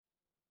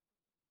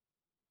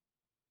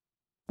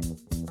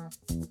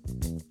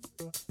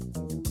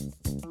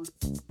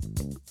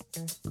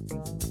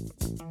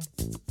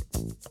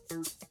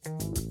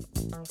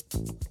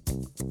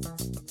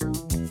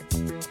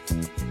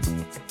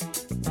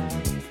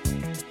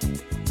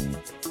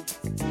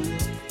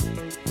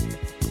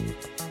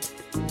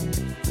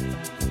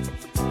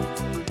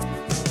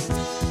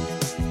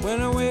When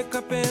I wake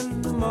up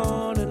in the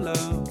morning,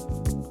 love,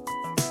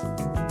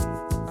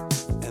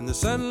 and the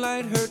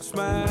sunlight hurts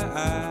my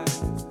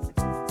eyes,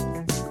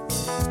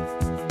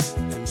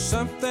 and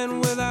something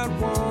without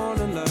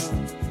warning, love,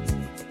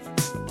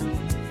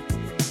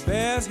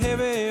 bears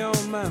heavy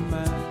on my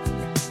mind.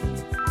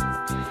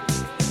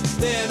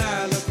 Then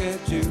I look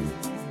at you,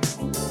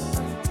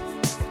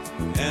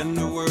 and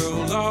the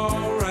world's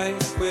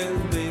alright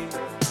with me.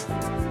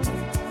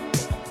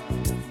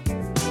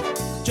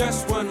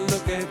 Just one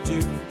look at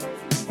you,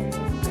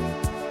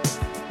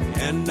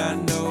 and I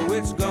know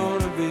it's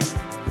gonna be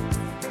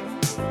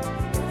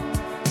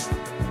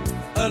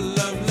a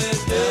lovely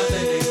day.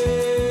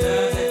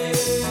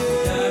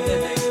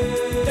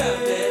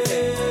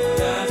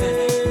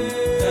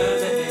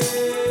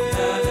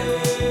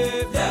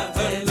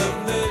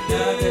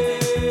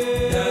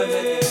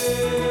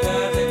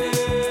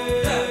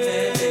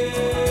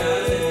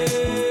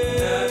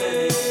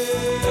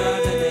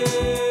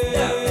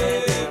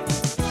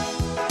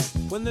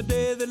 When the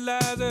day that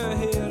lies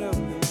ahead of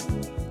me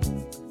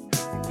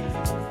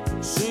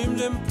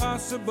seems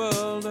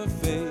impossible to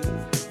face,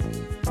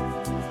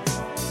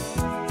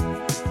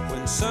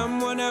 when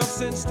someone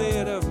else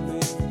instead of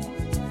me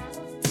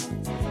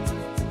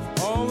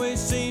always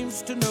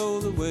seems to know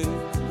the way,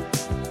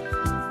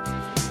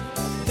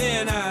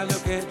 then I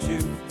look at you,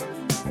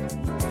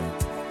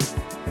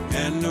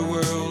 and the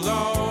world's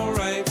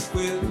alright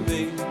with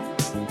me.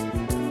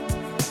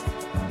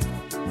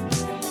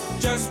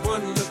 Just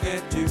one look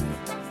at you,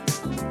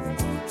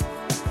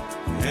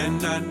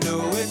 and I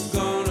know it's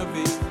gonna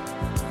be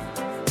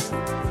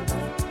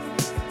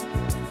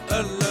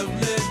a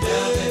lovely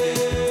day.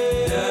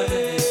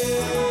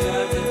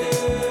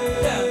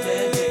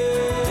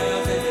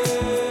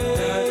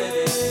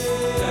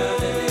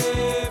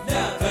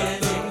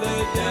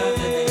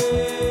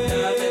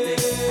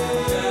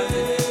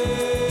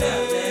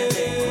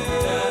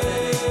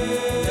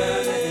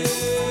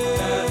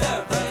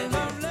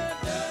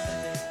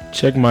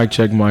 Check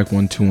mic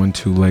 1 2 1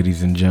 2,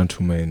 ladies and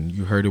gentlemen.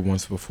 You heard it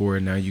once before,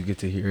 and now you get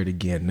to hear it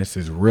again. This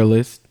is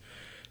Realest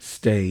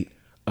State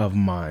of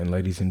Mind,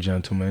 ladies and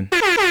gentlemen.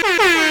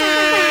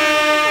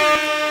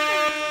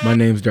 My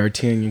name's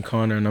D'Artagnan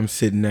Connor, and I'm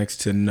sitting next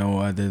to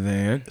no other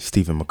than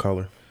Stephen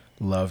McCullough.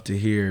 Love to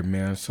hear it,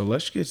 man. So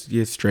let's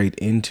get straight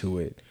into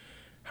it.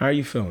 How are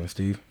you feeling,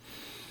 Steve?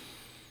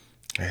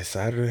 It's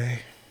Saturday.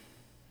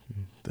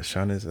 The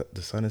sun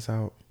is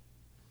out.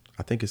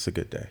 I think it's a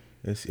good day.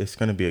 It's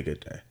going to be a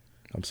good day.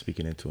 I'm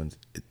speaking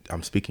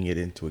it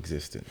into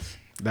existence.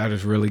 That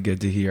is really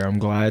good to hear. I'm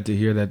glad to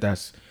hear that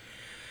that's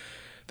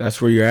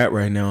where you're at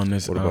right now on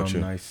this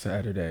nice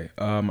Saturday.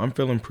 I'm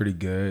feeling pretty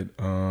good.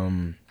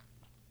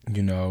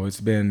 It's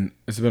been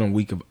a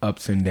week of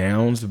ups and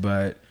downs,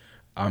 but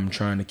I'm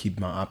trying to keep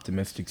my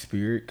optimistic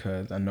spirit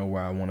because I know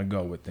where I want to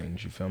go with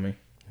things. You feel me?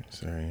 It's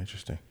very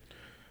interesting.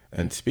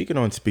 And speaking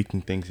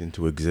things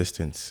into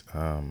existence,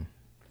 I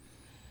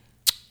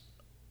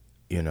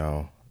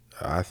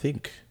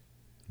think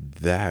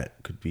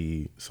that could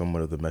be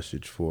somewhat of the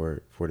message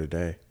for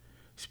today.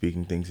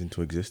 Speaking things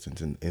into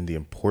existence and the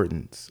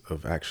importance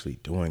of actually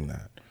doing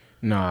that.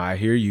 No, I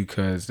hear you,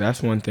 because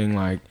that's one thing.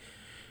 Like,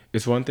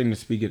 it's one thing to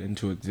speak it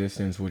into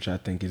existence, which I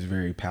think is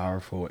very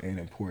powerful and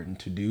important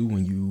to do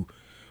when you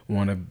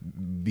want to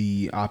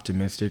be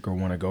optimistic or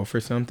want to go for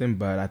something.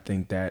 But I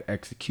think that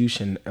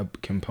execution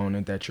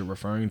component that you're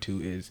referring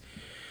to is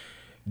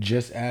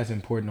just as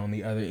important on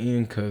the other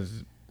end,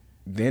 because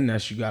then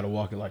you got to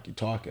walk it like you're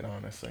talking,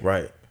 honestly.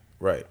 Right.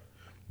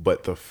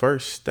 But the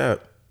first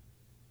step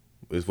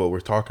is what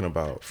we're talking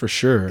about. For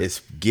sure. It's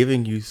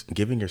giving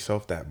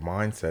yourself that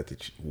mindset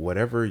that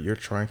whatever you're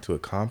trying to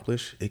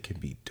accomplish, it can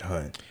be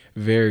done.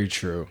 Very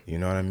true. You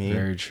know what I mean?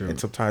 Very true. And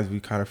sometimes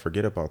we kind of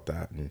forget about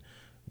that. And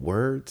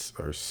words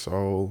are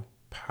so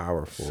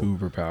powerful.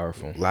 Super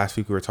powerful. Last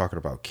week we were talking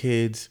about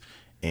kids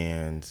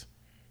and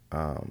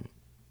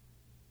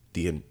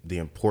the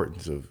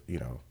importance of,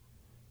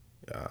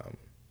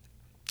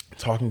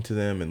 talking to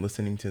them and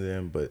listening to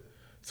them, but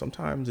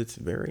sometimes it's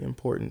very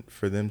important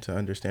for them to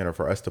understand, or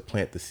for us to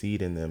plant the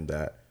seed in them,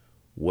 that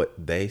what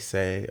they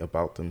say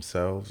about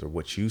themselves or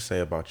what you say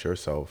about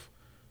yourself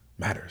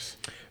matters.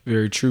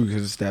 Very true,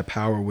 because it's that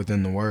power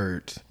within the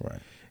words.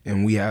 Right.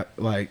 And we have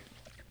like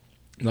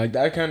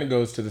that kind of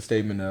goes to the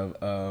statement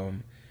of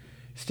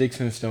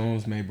sticks and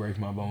stones may break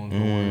my bones,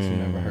 but words will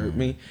never hurt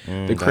me.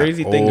 The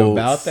crazy thing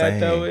about that,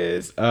 though,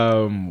 is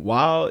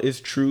while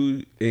it's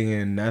true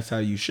and that's how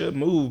you should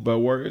move, but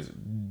words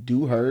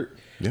do hurt.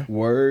 Yeah.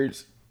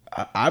 Words,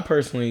 I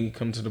personally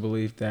come to the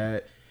belief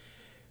that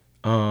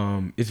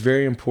it's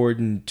very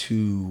important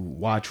to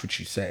watch what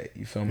you say.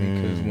 You feel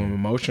me? Because when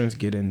emotions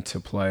get into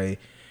play,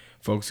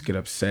 folks get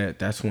upset,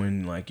 that's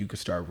when like you could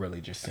start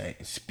really just saying,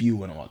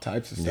 spewing all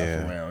types of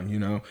stuff around, you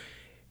know,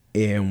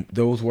 and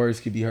those words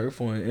could be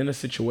hurtful. And in a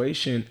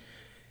situation,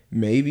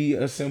 maybe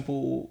a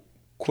simple,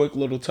 quick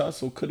little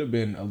tussle could have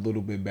been a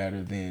little bit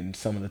better than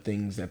some of the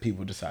things that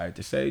people decide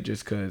to say.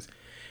 Just because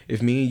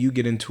if me and you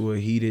get into a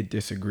heated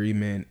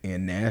disagreement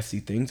and nasty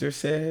things are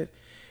said,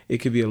 it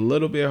could be a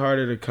little bit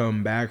harder to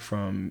come back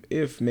from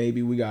if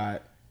maybe we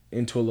got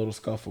into a little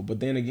scuffle.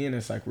 But then again,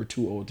 it's like we're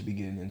too old to be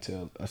getting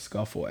into a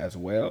scuffle as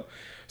well.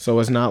 So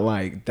it's not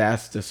like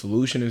that's the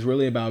solution. It's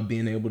really about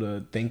being able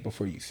to think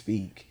before you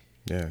speak.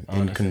 Yeah,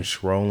 and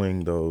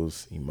controlling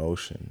those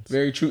emotions.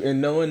 Very true.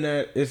 And knowing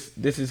that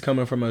this is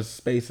coming from a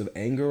space of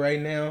anger right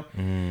now,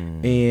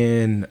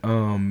 and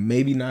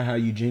maybe not how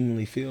you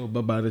genuinely feel,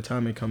 but by the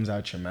time it comes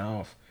out your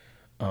mouth,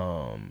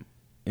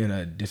 in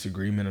a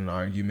disagreement, an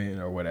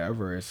argument, or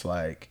whatever, it's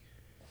like,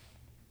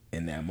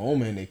 in that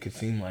moment, it could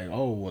seem like,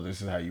 oh, well,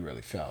 this is how you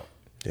really felt.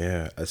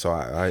 Yeah. So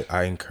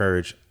I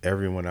encourage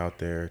everyone out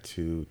there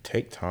to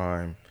take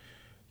time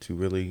to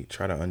really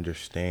try to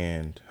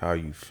understand how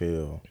you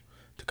feel,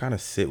 to kind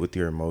of sit with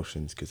your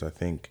emotions. Because I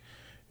think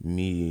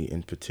me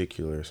in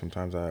particular,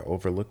 sometimes I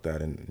overlook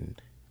that and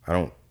I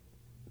don't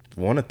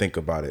want to think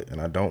about it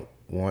and I don't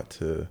want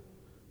to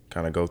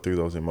kind of go through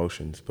those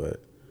emotions.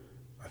 But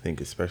I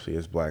think especially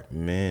as Black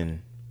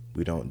men,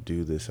 we don't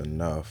do this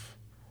enough,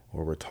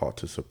 or we're taught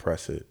to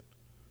suppress it,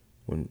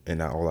 when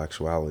in all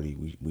actuality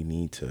we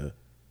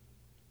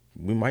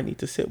might need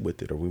to sit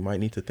with it, or we might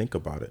need to think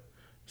about it.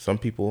 Some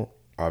people,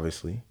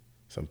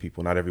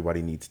 not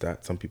everybody needs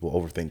that. Some people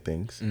overthink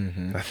things.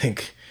 I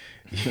think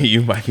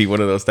you might be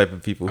one of those type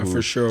of people who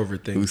for sure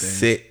overthink who things.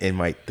 Sit and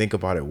might think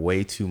about it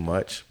way too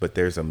much, but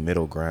there's a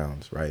middle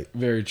ground, right?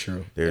 Very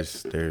true.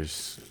 There's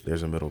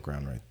a middle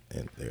ground right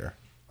in there.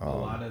 A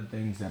lot of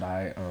things that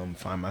I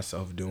find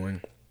myself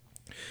doing,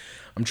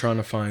 I'm trying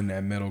to find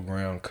that middle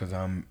ground because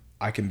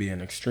I can be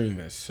an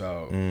extremist.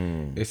 So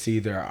it's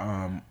either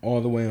I'm all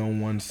the way on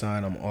one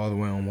side, I'm all the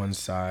way on one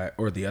side,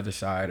 or the other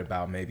side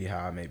about maybe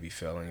how I may be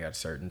feeling at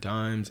certain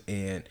times.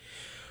 And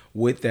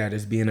with that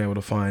is being able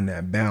to find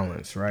that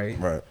balance, right?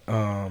 Right.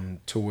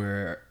 To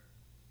where,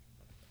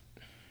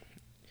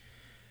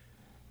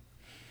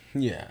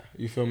 yeah,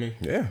 you feel me?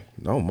 Yeah,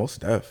 no,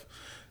 most def.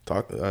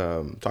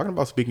 Talking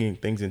about speaking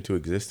things into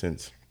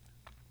existence.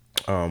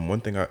 One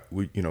thing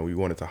we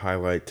wanted to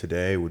highlight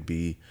today would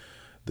be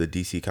the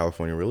DC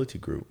California Realty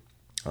Group.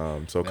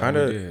 So kind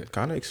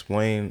of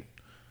explain,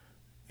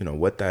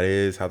 what that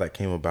is, how that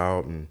came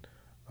about, and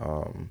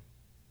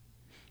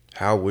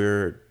how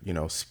we're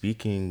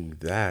speaking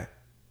that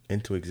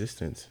into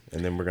existence,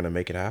 and then we're gonna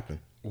make it happen.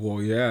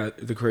 Well, yeah.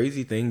 The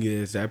crazy thing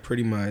is that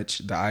pretty much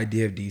the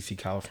idea of DC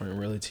California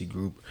Realty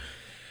Group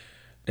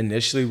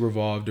initially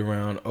revolved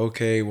around,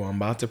 okay, well, I'm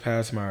about to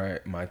pass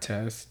my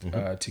test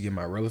to get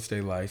my real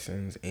estate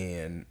license,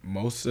 and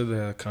most of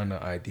the kind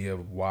of idea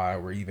of why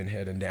we're even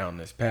heading down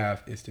this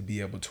path is to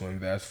be able to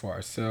invest for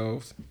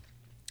ourselves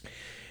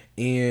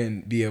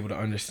and be able to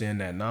understand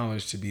that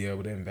knowledge to be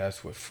able to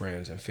invest with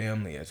friends and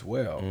family as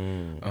well.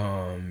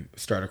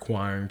 Start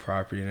acquiring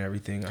property and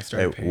everything. I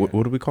started paying.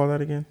 What do we call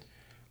that again?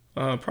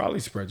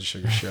 Probably spread the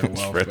sugar, share the wealth,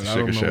 Spread but the I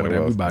don't sugar, know what share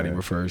the everybody wealth,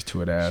 refers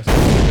to it as.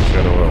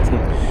 Share the wealth.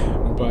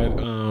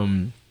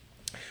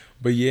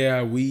 But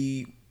yeah,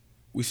 we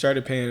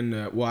started paying.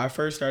 I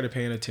first started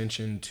paying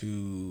attention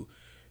to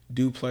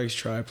duplex,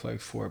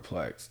 triplex,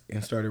 fourplex,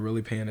 and started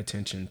really paying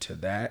attention to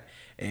that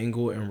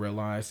angle and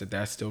realized that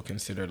that's still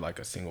considered like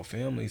a single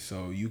family.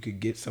 So you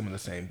could get some of the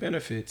same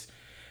benefits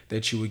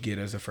that you would get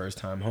as a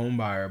first-time home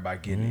buyer by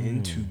getting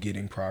into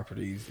getting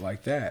properties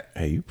like that.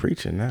 Hey, you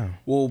preaching now?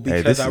 Well,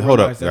 because I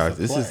realized that's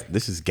a play.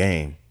 This is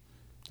game.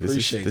 This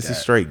Appreciate is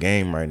straight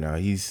game right now.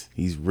 He's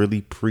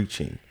really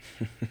preaching.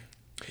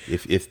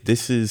 If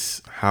this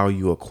is how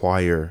you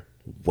acquire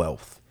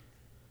wealth,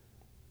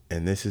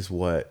 and this is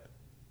what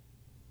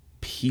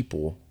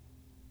people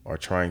are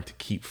trying to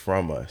keep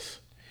from us.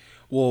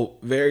 Well,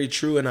 very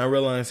true. And I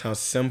realized how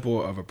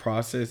simple of a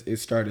process it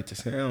started to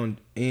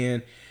sound.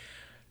 And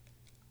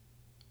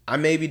I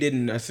maybe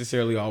didn't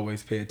necessarily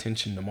always pay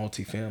attention to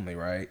multifamily,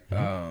 right?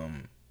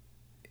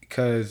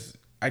 Because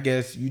I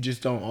guess you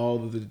just don't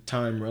all of the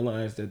time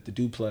realize that the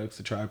duplex,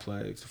 the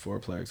triplex, the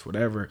fourplex,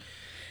 whatever,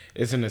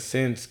 is in a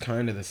sense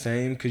kind of the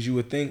same. Because you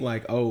would think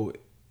like, oh,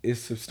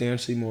 it's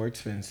substantially more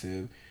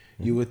expensive.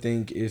 You would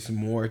think it's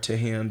more to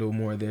handle,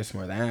 more this,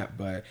 more that.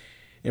 But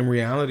in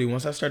reality,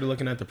 once I started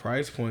looking at the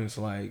price points,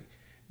 like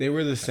they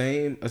were the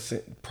same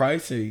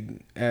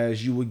pricing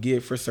as you would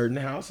get for certain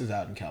houses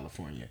out in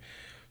California.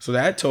 So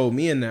that told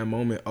me in that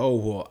moment, oh,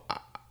 well,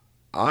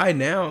 I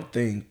now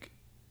think,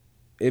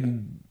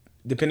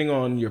 depending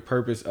on your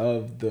purpose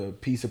of the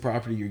piece of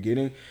property you're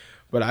getting,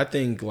 but I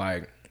think,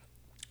 like,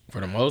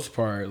 for the most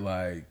part,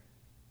 like,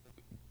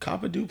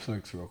 cop a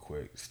duplex real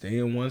quick.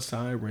 Stay on one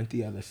side, rent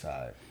the other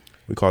side.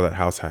 We call that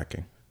house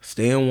hacking.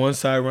 Stay on one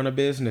side, run a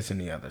business in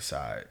the other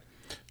side.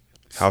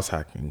 House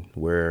hacking,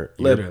 where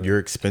your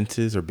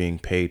expenses are being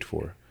paid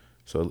for.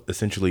 So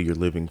essentially, you're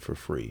living for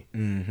free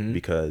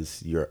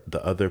because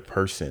the other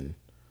person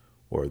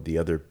or the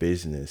other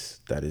business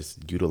that is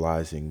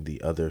utilizing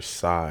the other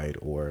side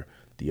or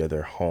the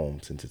other home,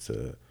 since it's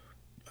a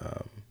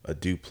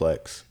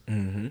duplex,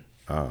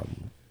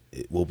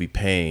 it will be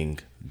paying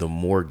the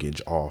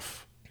mortgage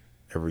off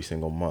every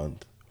single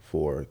month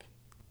for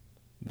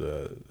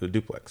the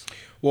duplex.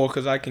 Well,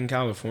 because like in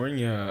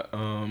California,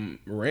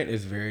 rent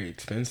is very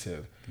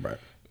expensive. Right.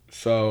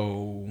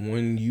 So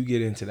when you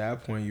get into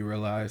that point, you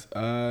realize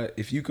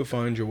if you could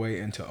find your way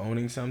into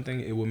owning something,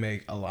 it would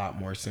make a lot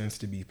more sense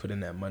to be putting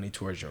that money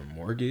towards your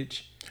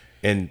mortgage.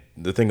 And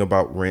the thing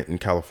about rent in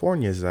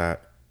California is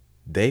that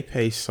they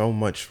pay so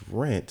much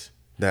rent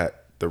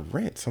that the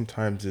rent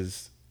sometimes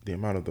is the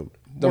amount of the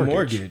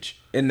mortgage.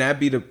 And that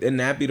be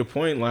the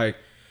point. Like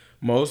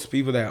most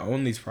people that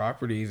own these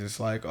properties, it's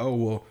like, oh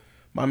well,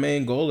 my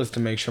main goal is to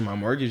make sure my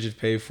mortgage is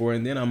paid for,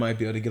 and then I might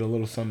be able to get a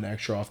little something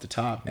extra off the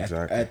top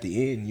at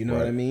the end. You know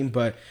what I mean?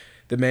 But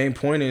the main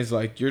point is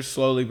like you're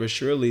slowly but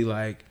surely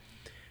like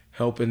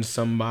helping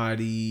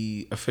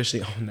somebody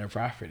officially own their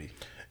property.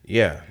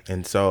 Yeah,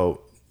 and so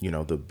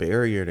the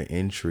barrier to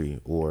entry,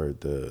 or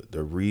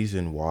the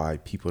reason why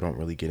people don't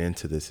really get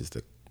into this is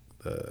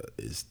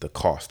the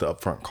cost, the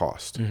upfront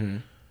cost,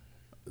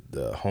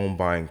 the home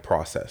buying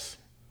process,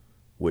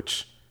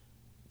 which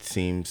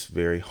seems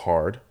very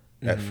hard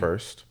at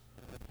first,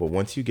 but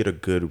once you get a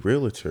good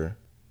realtor,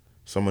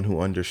 someone who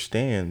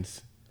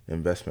understands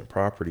investment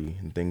property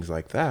and things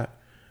like that,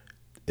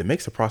 it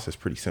makes the process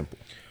pretty simple.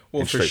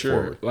 Well, for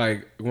sure.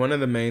 Like one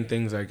of the main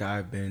things like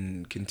I've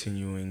been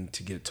continuing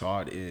to get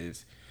taught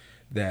is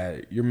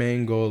that your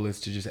main goal is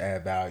to just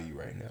add value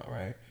right now,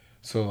 right?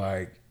 So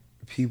like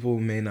people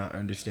may not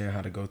understand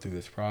how to go through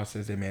this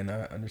process. They may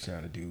not understand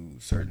how to do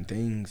certain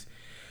things.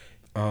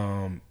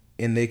 And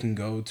they can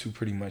go to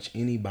pretty much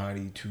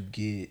anybody to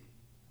get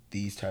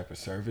these type of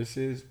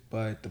services,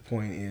 but the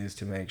point is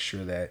to make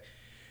sure that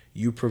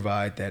you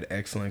provide that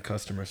excellent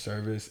customer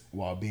service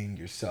while being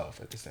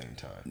yourself at the same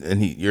time.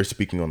 And you're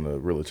speaking on the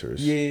realtors.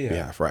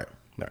 Yeah, right.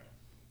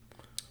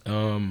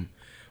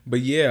 But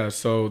yeah,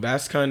 so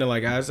that's kind of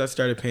like as I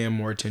started paying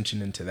more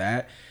attention into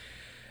that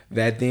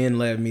then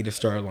led me to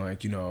start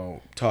like,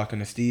 talking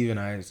to Steve, and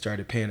I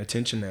started paying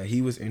attention that he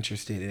was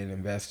interested in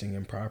investing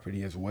in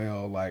property as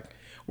well. Like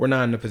we're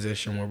not in a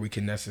position where we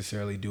can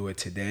necessarily do it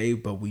today,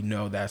 but we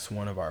know that's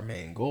one of our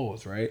main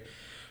goals, right?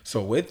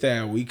 So with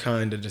that, we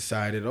kind of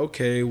decided,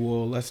 okay,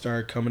 well, let's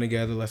start coming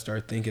together. Let's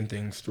start thinking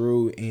things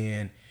through.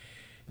 And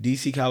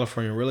DC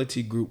California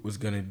Realty Group was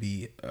going to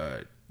be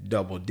a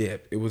double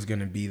dip. It was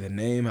going to be the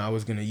name I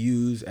was going to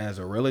use as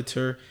a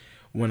realtor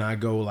when I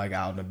go like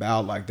out and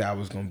about. Like that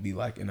was going to be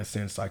like, in a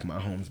sense, like my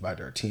Homes by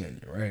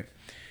D'Artagnan, right?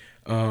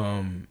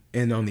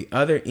 And on the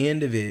other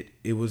end of it,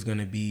 it was going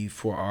to be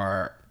for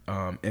our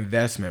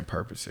investment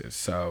purposes.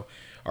 So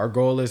our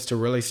goal is to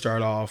really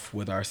start off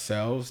with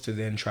ourselves to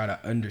then try to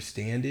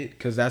understand it,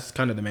 because that's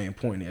kind of the main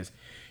point is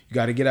you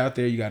got to get out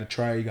there, you got to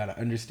try, you got to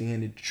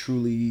understand it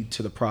truly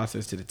to the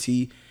process, to the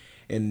T.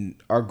 And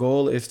our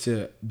goal is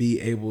to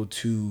be able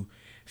to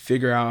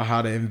figure out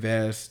how to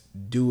invest,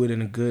 do it in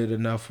a good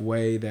enough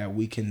way that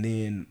we can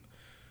then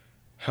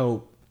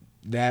help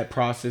that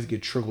process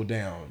get trickled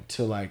down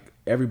to like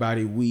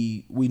everybody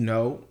we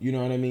know, you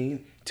know what I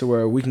mean? To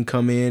where we can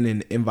come in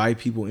and invite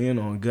people in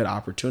on good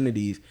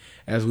opportunities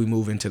as we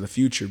move into the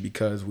future,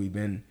 because we've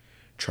been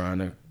trying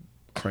to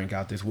crank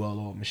out this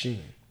well-oiled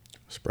machine.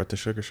 Spread the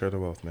sugar, share the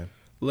wealth, man.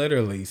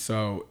 Literally.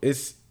 So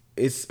it's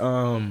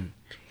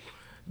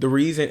the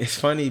reason, it's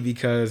funny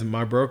because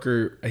my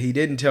broker, he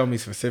didn't tell me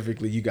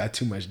specifically you got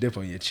too much dip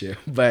on your chip,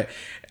 but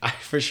I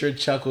for sure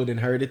chuckled and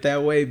heard it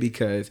that way,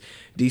 because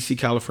DC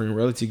California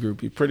Realty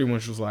Group, he pretty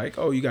much was like,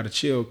 oh, you got to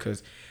chill,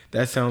 because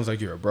that sounds like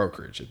you're a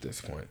brokerage at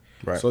this point.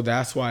 Right. So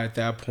that's why at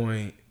that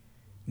point,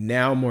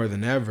 now more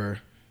than ever,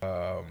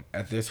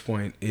 at this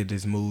point, it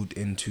has moved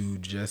into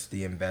just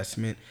the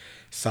investment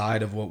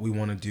side of what we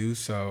want to do.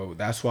 So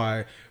that's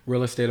why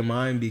Real Estate of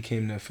Mind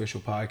became the official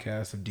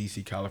podcast of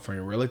DC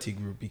California Realty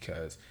Group,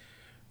 because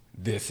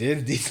this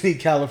is DC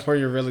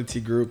California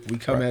Realty Group. We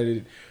come at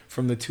it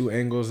from the two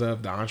angles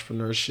of the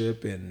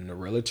entrepreneurship and the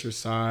realtor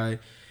side,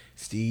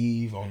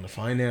 Steve on the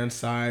finance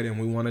side, and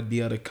we want to be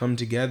able to come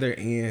together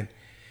and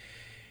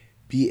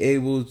be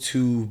able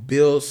to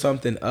build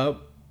something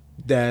up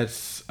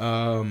that's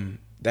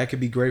that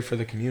could be great for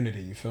the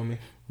community. You feel me?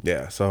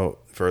 Yeah. So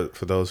for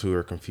those who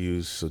are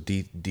confused, so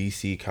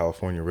DC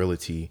California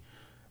Realty,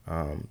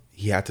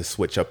 he had to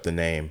switch up the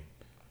name.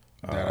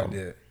 That I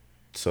did.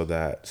 So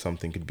that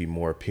something could be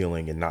more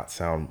appealing and not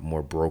sound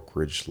more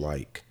brokerage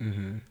like.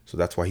 Mm-hmm. So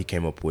that's why he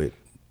came up with.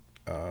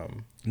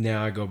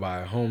 Now I go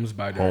by Homes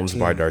by D'Artagnan. Homes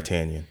by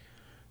D'Artagnan.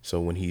 So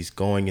when he's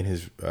going in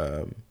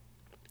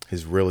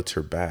his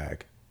realtor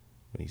bag,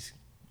 when he's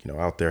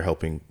out there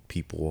helping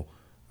people,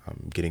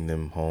 getting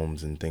them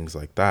homes and things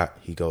like that,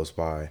 he goes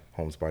by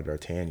Homes by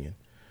D'Artagnan.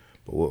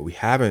 But what we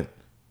haven't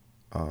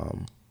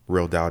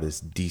reeled out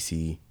is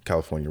DC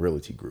California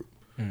Realty Group.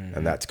 Mm-hmm.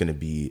 And that's going to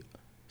be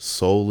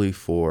solely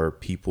for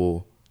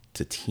people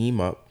to team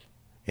up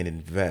and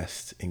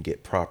invest and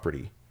get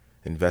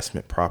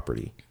investment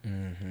property.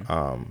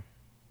 Mm-hmm.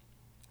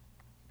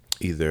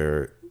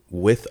 either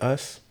with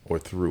us or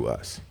through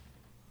us.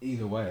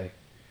 Either way.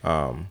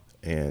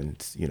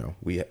 And you know,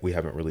 we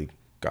haven't really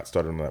got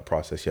started on that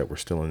process yet. We're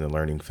still in the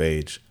learning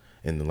phase.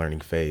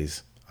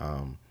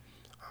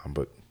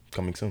 But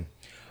coming soon.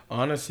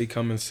 Honestly,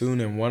 coming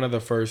soon. And one of the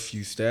first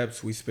few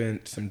steps, we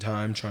spent some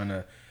time trying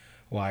to,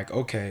 like,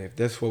 okay, if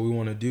that's what we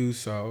want to do.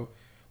 So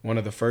one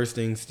of the first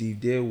things Steve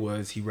did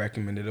was he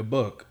recommended a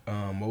book.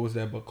 What was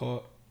that book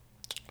called?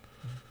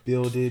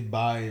 Build It,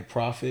 Buy It,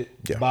 Profit.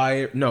 Yeah. Buy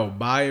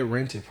It,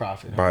 Rent It,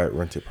 Profit. Buy It,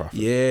 Rent It, Profit.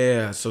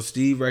 Yeah. So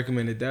Steve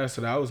recommended that.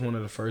 So that was one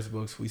of the first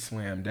books we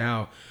slammed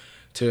out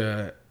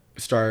to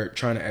start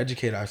trying to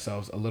educate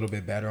ourselves a little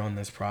bit better on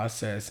this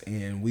process.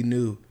 And we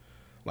knew,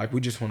 like,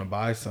 we just want to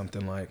buy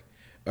something. Like,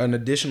 an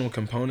additional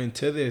component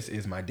to this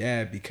is my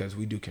dad, because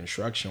we do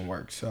construction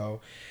work.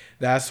 So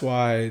that's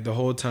why the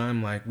whole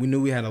time, like, we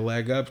knew we had a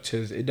leg up,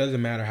 because it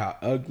doesn't matter how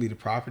ugly the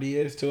property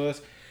is to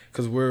us,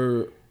 because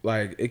we're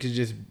like, it could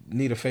just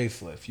need a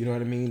facelift, you know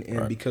what I mean?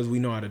 And because we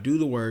know how to do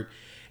the work,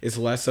 it's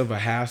less of a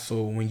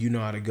hassle when you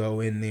know how to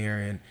go in there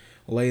and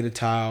lay the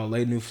tile,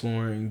 lay new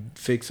flooring,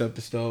 fix up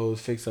the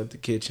stoves, fix up the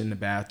kitchen, the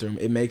bathroom.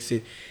 It makes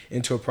it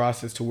into a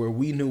process to where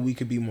we knew we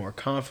could be more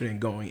confident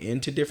going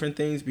into different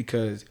things,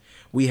 because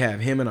we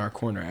have him in our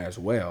corner as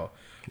well.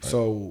 Right.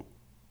 So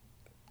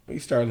we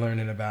started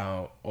learning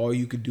about all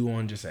you could do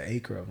on just an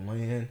acre of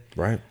land.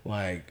 Right.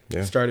 Like,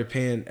 started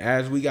paying,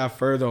 as we got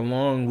further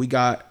along, we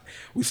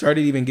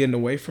started even getting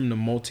away from the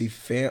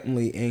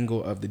multi-family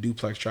angle of the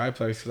duplex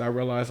triplex, because I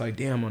realized, like,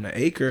 damn, on an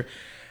acre,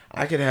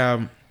 I could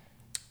have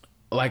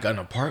like an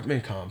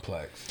apartment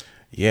complex.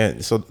 Yeah,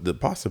 so the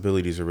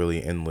possibilities are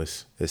really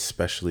endless,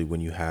 especially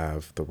when you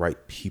have the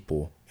right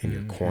people in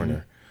your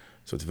corner.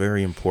 So it's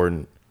very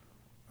important.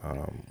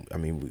 I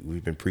mean,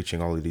 we've been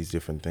preaching all of these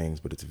different things,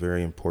 but it's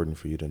very important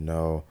for you to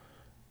know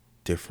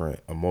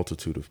a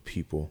multitude of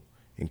people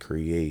and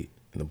create,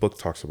 and the book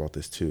talks about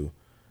this too,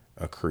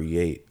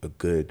 create a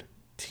good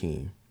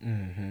team.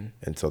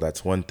 And so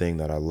that's one thing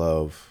that I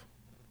love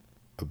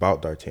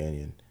about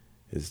D'Artagnan,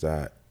 is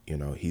that, you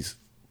know, he's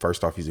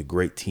a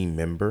great team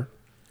member.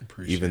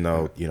 Even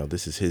though, you know,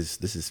 this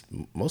is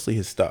mostly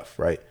his stuff,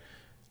 right?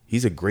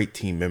 He's a great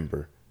team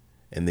member,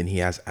 and then he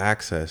has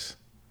access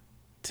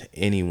to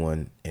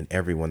anyone and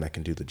everyone that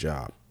can do the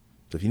job.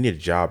 So if you need a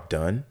job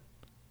done,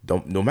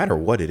 no matter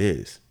what it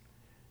is,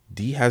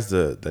 D has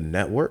the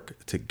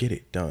network to get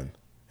it done.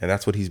 And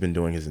that's what he's been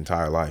doing his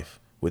entire life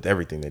with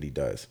everything that he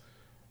does.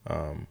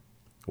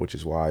 Which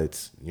is why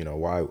it's, you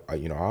know, I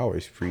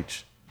always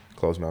preach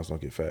closed mouths don't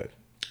get fed.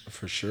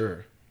 For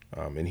sure.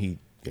 And he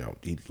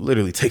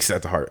literally takes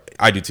that to heart.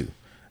 I do too.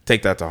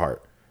 Take that to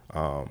heart.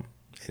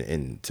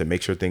 And to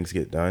make sure things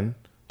get done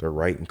the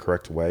right and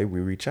correct way,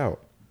 we reach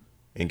out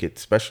and get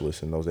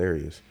specialists in those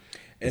areas.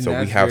 And so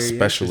we have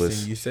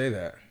specialists. You say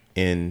that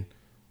in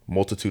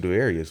multitude of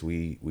areas.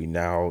 We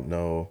now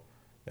know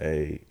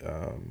a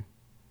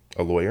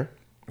lawyer.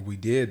 We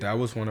did. That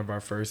was one of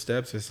our first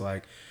steps. It's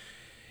like,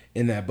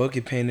 in that book,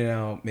 it painted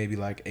out maybe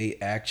like 8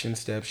 action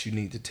steps you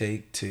need to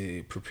take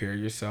to prepare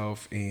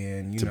yourself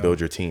and to build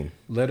your team.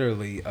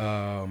 Literally,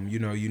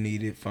 you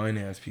needed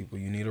finance people,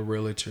 you need a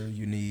realtor,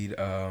 you need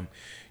a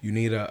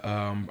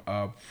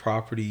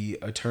property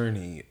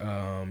attorney.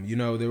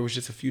 There was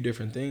just a few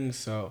different things.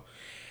 So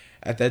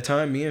at that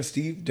time, me and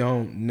Steve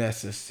don't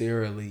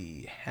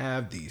necessarily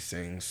have these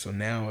things. So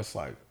now it's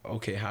like,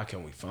 okay, how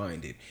can we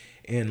find it?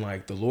 And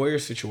like the lawyer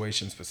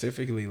situation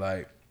specifically,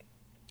 like,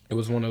 it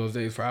was one of those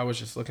days where I was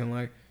just looking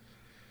like,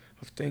 I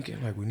was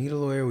thinking like, we need a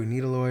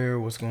lawyer.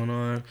 What's going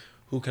on?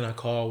 Who can I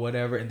call?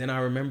 Whatever. And then I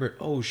remembered,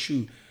 oh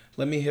shoot,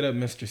 let me hit up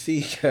Mr. C,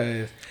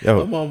 because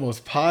I'm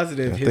almost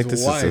positive his wife. I think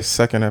this is the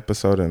second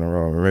episode in a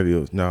row. Or maybe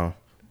it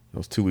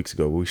was 2 weeks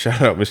ago. We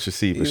shouted out Mr.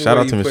 C, but shout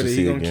out to Mr.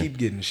 C again. He's gonna keep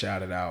getting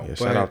shouted out. Yeah,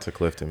 shout out to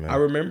Clifton, man. I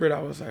remembered,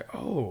 I was like,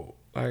 oh,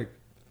 like,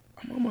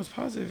 I'm almost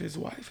positive his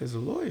wife is a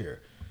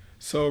lawyer.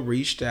 So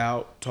reached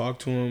out,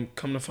 talked to him,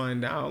 come to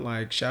find out,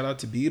 like, shout out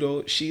to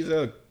Beetle. She's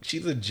a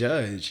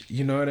judge,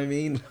 you know what I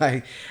mean?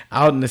 Like,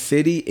 out in the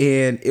city.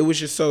 And it was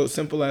just so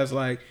simple as,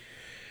 like,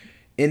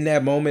 in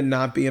that moment,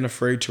 not being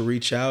afraid to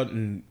reach out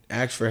and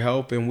ask for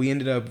help. And we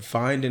ended up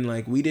finding,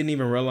 like, we didn't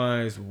even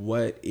realize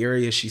what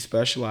area she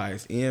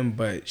specialized in,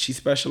 but she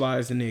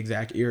specialized in the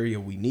exact area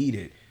we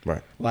needed.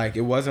 Right. Like,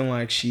 it wasn't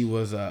like she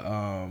was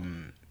a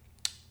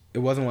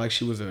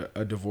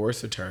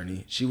divorce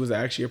attorney. She was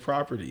actually a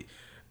property.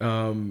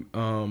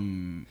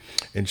 And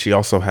she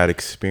also had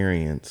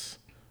experience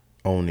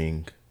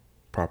owning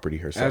property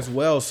herself as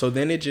well. So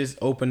then it just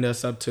opened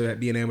us up to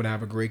being able to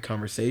have a great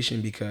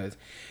conversation, because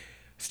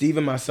Steve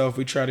and myself,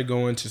 we try to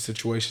go into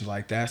situations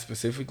like that,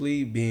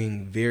 specifically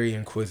being very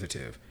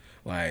inquisitive,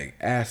 like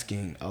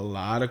asking a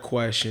lot of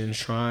questions,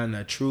 trying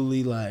to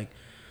truly like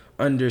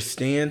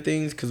understand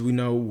things, because we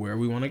know where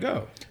we want to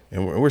go.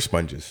 And we're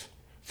sponges.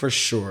 For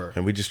sure.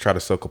 And we just try to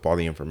soak up all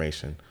the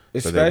information.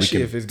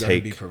 Especially if it's going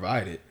to be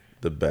provided.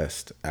 The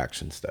best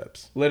action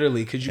steps.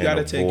 Literally, because you got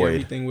to take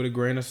everything with a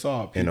grain of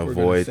salt. People and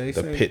avoid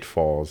the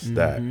pitfalls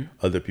that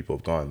other people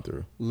have gone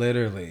through.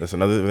 Literally. That's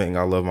another thing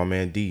I love my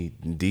man D.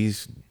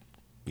 D's,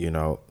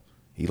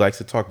 He likes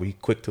to talk, but he's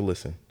quick to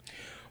listen.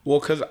 Well,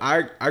 because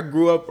I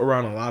grew up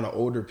around a lot of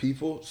older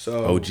people.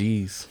 So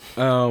OGs.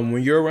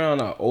 When you're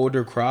around an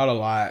older crowd a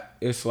lot,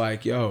 it's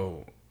like,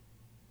 yo,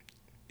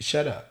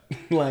 shut up.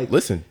 Like,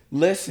 Listen.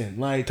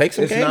 Like, Take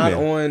some it's game not in.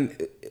 on,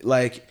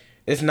 like,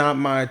 it's not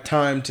my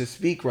time to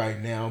speak right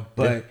now,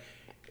 but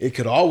it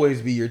could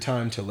always be your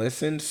time to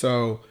listen.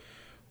 So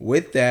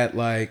with that,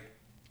 like,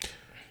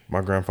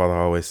 My grandfather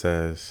always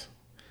says,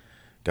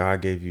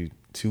 God gave you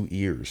 2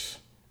 ears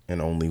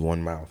and only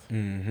 1 mouth.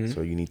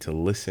 So you need to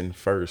listen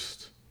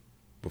first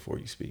before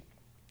you speak.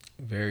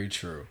 very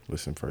true.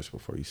 Listen first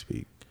before you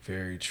speak.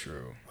 Very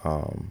true.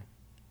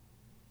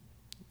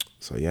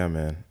 So yeah,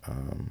 man.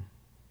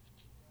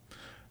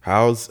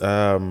 How's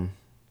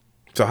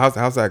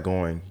that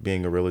going?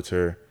 Being a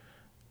realtor,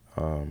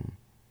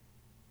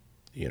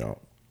 you know,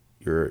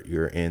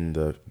 you're in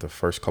the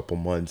first couple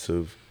months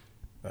of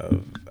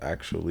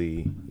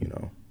actually, you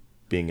know,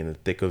 being in the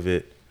thick of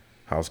it.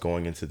 How's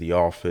going into the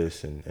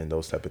office and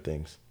those type of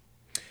things?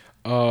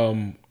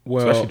 Well,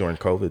 Especially during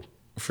COVID.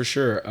 for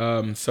sure.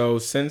 So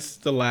since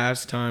the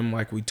last time,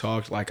 like, we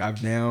talked, like,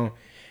 I've now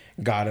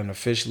gotten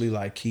officially,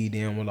 like, keyed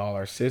in with all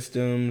our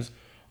systems,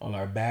 all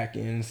our back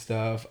end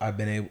stuff.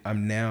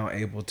 I'm now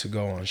able to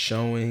go on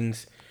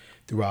showings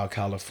throughout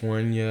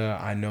California.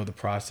 I know the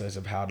process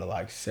of how to,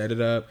 like, set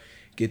it up,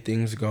 get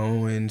things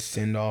going,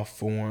 send off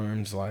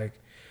forms,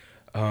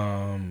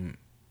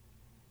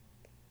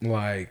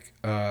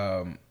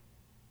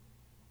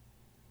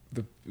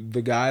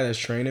 the guy that's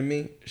training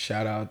me,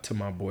 shout out to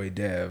my boy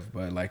Dev,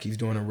 but, like, he's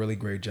doing a really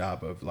great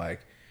job of, like,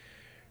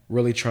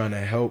 really trying to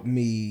help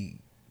me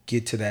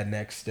get to that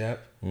next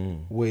step,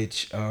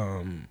 which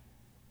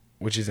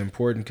is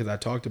important, because I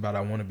talked about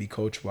I want to be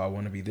coachable, I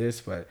want to be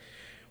this, but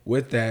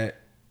with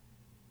that,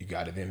 you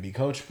got to then be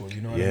coachable.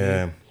 You know what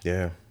I mean?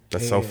 Yeah.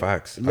 That's so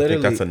facts. I Literally,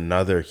 think that's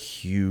another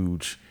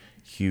huge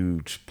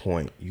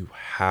point. You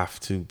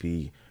have to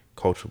be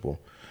coachable.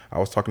 I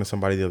was talking to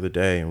somebody the other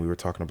day, and we were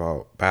talking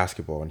about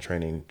basketball and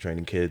training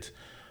kids.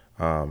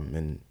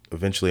 And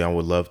eventually, I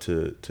would love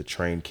to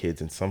train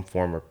kids in some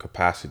form or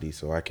capacity,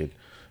 so I could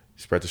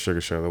spread the sugar,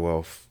 share the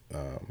wealth.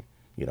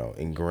 You know,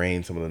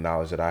 ingrain some of the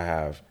knowledge that I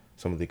have,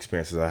 some of the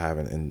experiences I have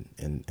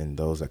in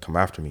those that come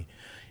after me.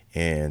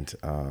 And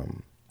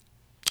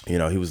you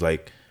know, he was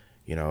like,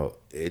 you know,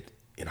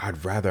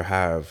 I'd rather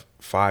have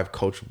 5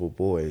 coachable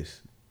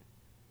boys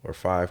or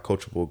 5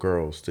 coachable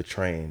girls to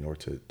train or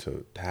to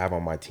have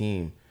on my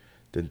team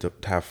than to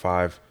have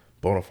 5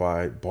 bona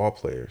fide ball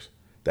players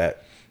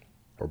that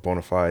are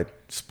bona fide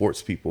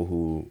sports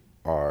people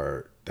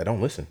that don't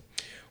listen.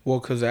 well,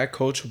 because that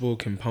coachable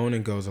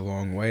component goes a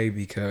long way,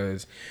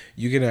 because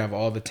you can have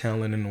all the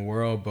talent in the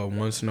world, but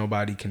once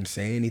nobody can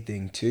say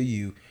anything to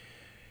you,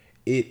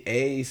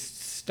 it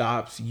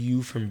stops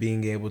you from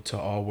being able to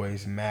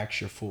always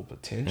max your full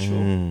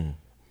potential.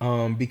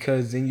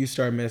 Because then you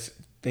start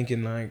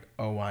thinking like,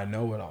 oh, I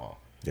know it all.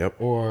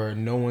 Yep. Or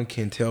no one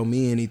can tell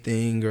me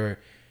anything, or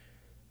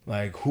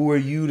like, who are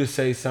you to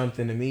say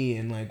something to me?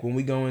 And, like, when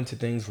we go into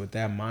things with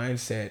that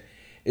mindset,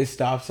 it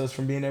stops us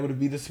from being able to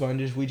be the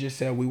sponges we just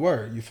said we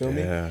were. You feel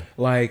me?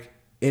 Like,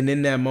 and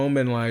in that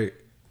moment, like,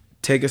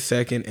 take a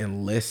second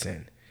and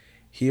listen.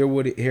 Hear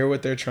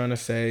what they're trying to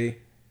say.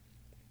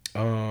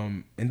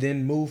 And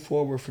then move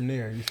forward from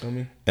there. You feel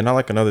me? And I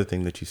like another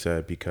thing that you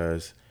said,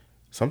 because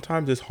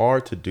sometimes it's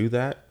hard to do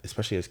that,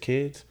 especially as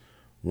kids,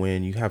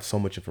 when you have so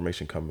much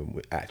information coming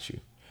at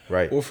you,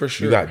 right? Well, for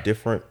sure. You got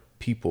different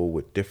people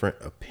with different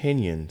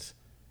opinions,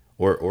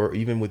 or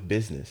even with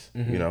business,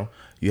 you know?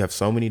 You have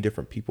so many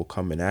different people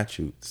coming at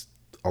you.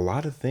 A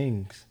lot of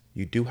things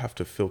you do have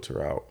to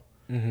filter out.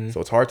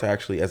 So it's hard to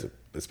actually,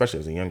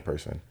 especially as a young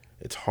person,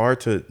 it's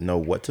hard to know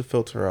what to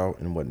filter out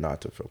and what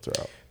not to filter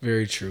out.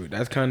 Very true.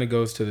 That kind of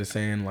goes to the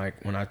saying,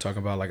 like, when I talk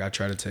about, like, I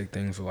try to take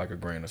things with, like, a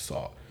grain of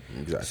salt.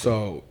 Exactly.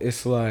 So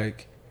it's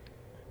like,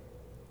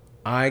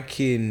 I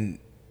can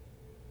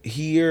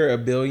hear a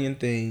billion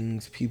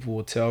things. People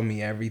will tell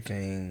me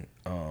everything.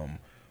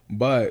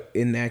 But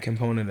in that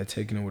component of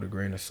taking it with a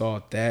grain of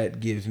salt,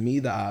 that gives me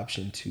the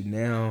option to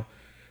now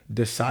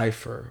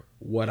decipher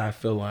what I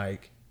feel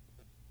like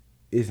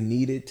is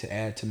needed to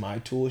add to my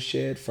tool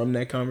shed from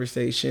that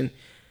conversation.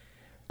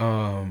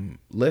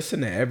 Listen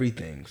to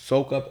everything,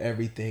 soak up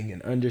everything,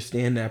 and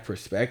understand that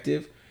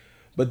perspective.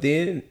 But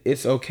then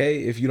it's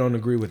okay if you don't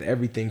agree with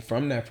everything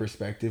from that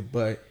perspective,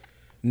 but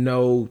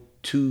know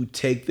to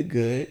take the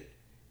good,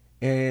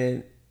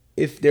 and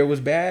if there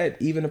was bad,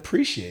 even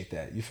appreciate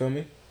that. You feel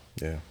me?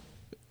 Yeah.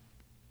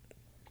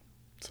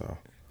 So,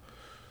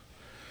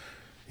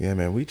 yeah,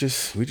 man, we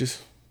just.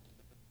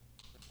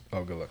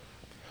 Oh, good luck.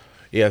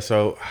 Yeah.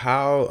 So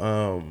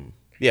how's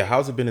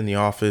it been in the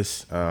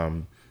office?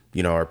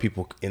 You know, are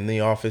people in the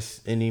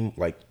office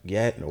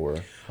yet, or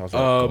how's that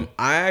going?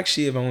 I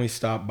actually have only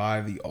stopped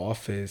by the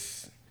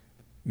office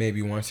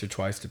maybe once or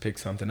twice to pick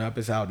something up.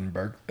 It's out in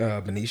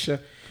Benicia.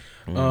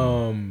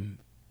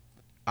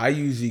 I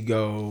usually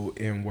go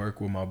and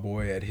work with my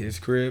boy at his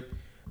crib.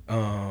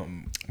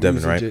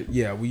 Devin, right?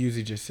 We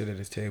usually just sit at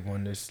his table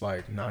and just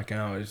like knock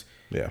out.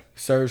 Yeah.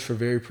 Serves for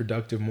very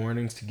productive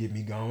mornings to get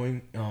me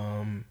going.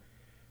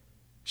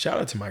 Shout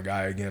out to my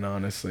guy again,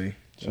 honestly.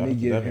 Let me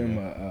give him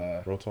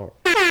a real talk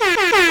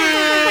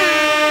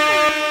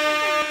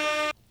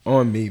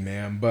on me,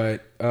 man.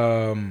 But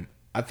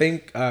I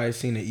think I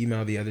seen an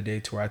email the other day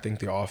to where I think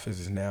the office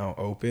is now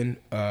open.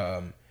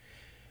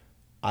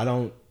 I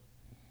don't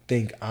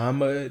think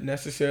I'ma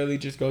necessarily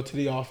just go to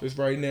the office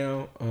right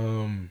now.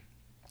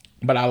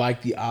 But I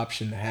like the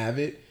option to have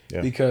it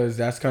because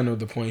that's kind of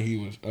the point he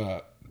was.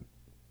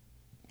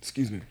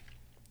 Excuse me.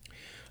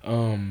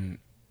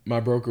 My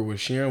broker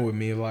was sharing with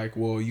me like,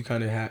 well, you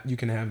can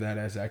have that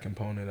as that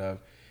component of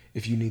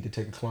if you need to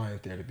take a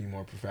client there to be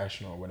more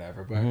professional or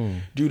whatever. But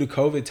due to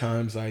COVID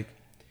times, like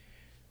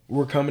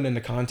we're coming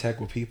into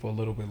contact with people a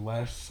little bit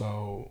less,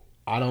 so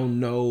I don't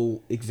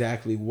know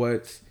exactly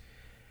what's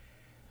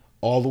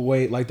all the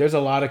way. Like, there's a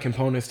lot of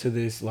components to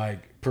this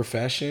like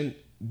profession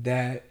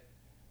that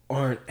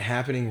aren't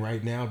happening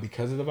right now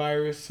because of the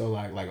virus. So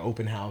like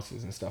open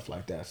houses and stuff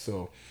like that.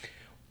 So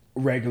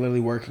regularly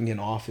working in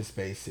office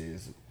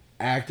spaces,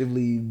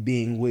 actively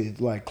being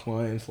with like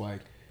clients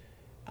like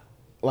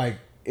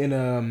in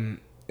a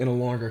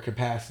longer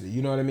capacity.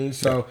 You know what I mean?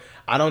 So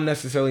I don't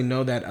necessarily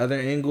know that other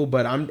angle,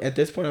 but at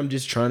this point I'm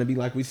just trying to be,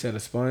 like we said, a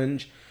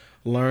sponge,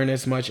 learn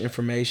as much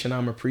information.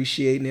 I'm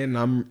appreciating it,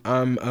 and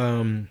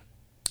I'm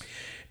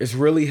it's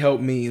really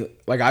helped me.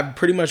 Like, I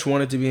pretty much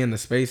wanted to be in the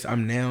space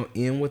I'm now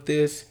in with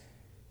this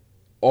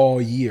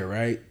all year,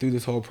 right? Through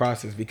this whole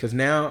process, because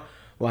now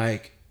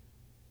like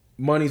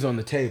money's on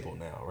the table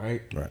now,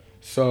 right? Right.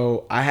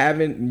 So I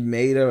haven't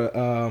made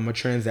a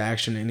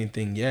transaction or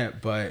anything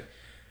yet, but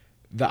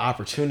the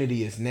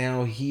opportunity is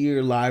now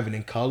here, live and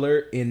in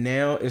color. And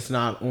now it's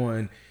not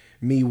on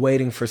me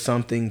waiting for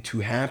something to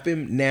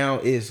happen. Now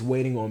it's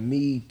waiting on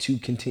me to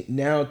continue,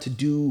 now to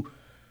do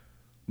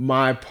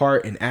my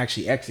part and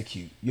actually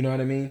execute. You know what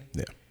I mean?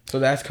 Yeah. So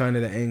that's kind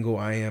of the angle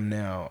I am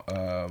now.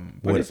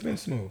 But it's been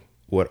smooth.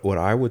 What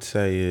I would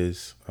say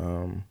is,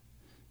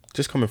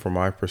 just coming from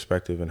my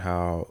perspective and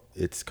how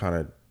it's kind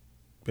of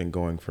been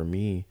going for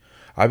me,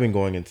 I've been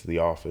going into the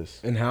office.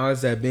 And how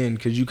has that been?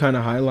 Because you kind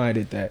of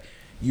highlighted that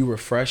you were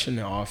fresh in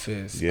the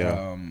office.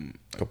 Yeah,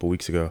 a couple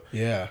weeks ago.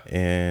 Yeah.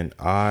 And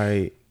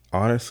I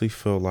honestly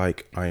feel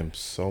like I am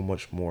so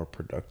much more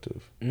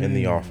productive in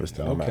the office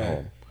than I'm at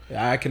home.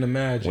 I can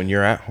imagine. When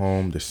you're at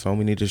home, there's so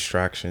many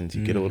distractions.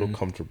 You get a little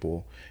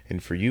comfortable.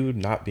 And for you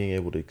not being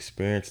able to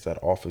experience that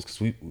office,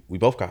 because we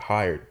both got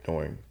hired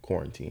during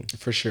quarantine.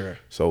 For sure.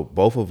 So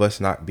both of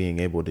us not being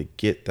able to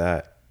get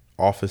that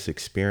office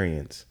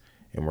experience,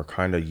 and we're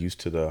kind of used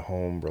to the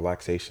home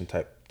relaxation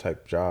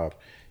type job,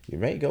 you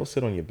may go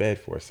sit on your bed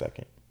for a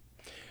second.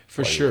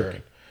 For sure.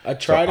 I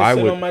try to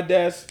sit on my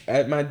desk,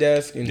 at my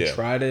desk, and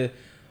try to,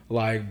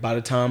 like, by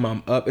the time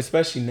I'm up,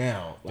 especially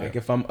now, like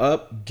if I'm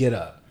up, get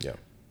up. Yeah.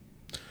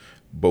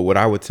 But what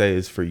I would say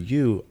is, for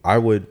you, I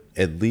would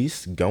at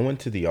least go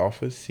into the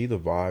office, see the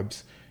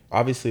vibes.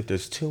 Obviously, if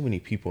there's too many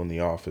people in the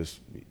office,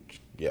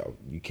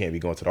 you can't be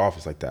going to the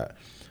office like that.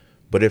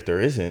 But if there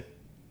isn't,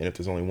 and if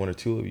there's only one or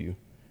two of you,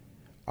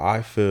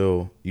 I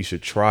feel you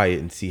should try it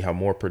and see how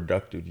more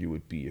productive you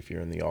would be if you're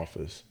in the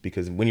office.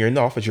 Because when you're in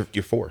the office,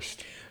 you're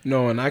forced.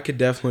 No, and I could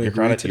definitely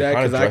agree to that,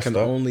 because I can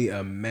only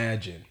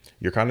imagine.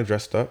 You're kind of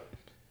dressed up.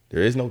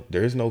 There is no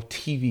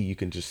TV you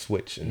can just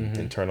switch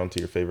and turn on to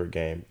your favorite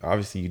game.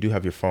 Obviously, you do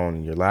have your phone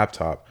and your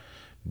laptop,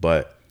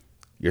 but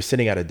you're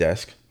sitting at a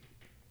desk.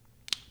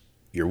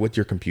 You're with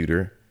your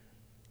computer,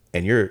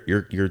 and you're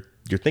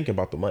thinking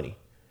about the money,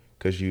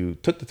 because you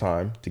took the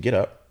time to get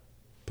up,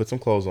 put some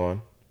clothes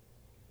on,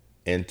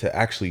 and to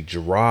actually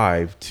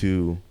drive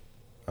to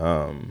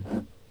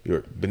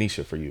your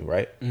Benicia for you,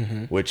 right?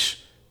 Mm-hmm.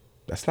 Which,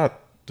 that's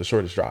not the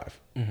shortest drive.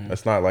 Mm-hmm.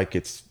 That's not like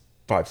it's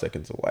 5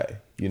 seconds away.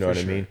 You know what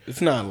I mean?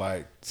 It's not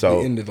like the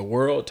end of the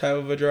world type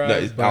of a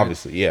drive. No,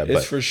 obviously, yeah.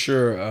 It's for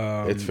sure.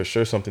 It's for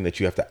sure something that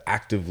you have to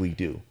actively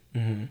do.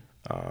 Mm-hmm.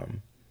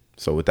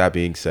 So with that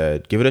being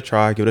said, give it a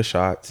try, give it a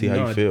shot, see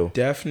how you feel.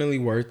 Definitely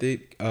worth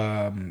it.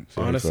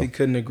 Honestly,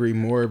 couldn't agree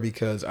more,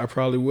 because I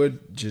probably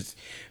would just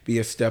be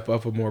a step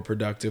up or more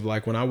productive.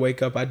 Like, when I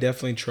wake up, I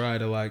definitely try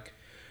to, like,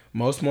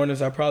 most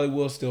mornings I probably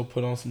will still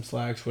put on some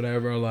slacks,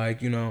 whatever.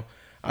 Like, you know,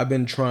 I've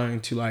been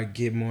trying to, like,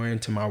 get more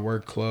into my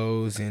work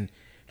clothes and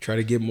try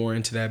to get more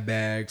into that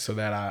bag so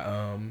that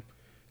I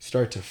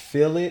start to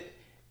feel it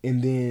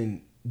and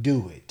then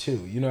do it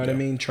too. You know what I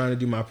mean? Trying to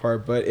do my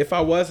part. But if I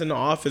was in the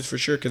office, for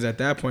sure, because at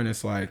that point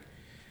it's like,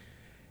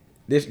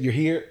 this, you're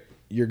here,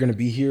 you're going to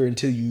be here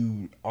until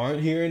you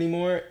aren't here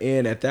anymore.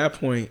 And at that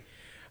point,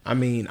 I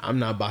mean, I'm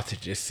not about to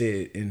just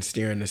sit and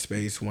stare into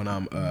space when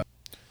I'm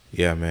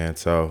Yeah, man.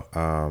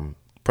 So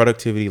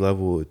productivity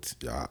level, it's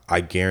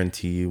I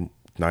guarantee you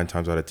 9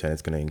 times out of 10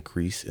 it's going to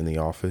increase in the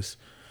office.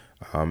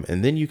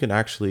 And then you can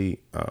actually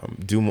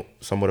do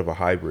somewhat of a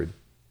hybrid.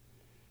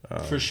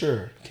 For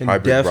sure. Can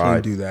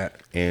definitely do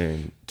that.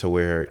 And to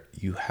where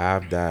you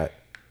have that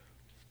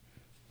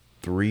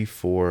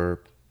 3-4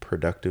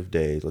 productive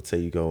days, let's say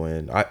you go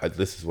in,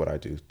 this is what I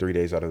do. 3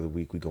 days out of the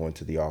week, we go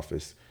into the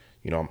office.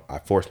 You know, I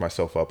force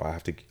myself up.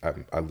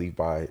 I leave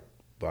by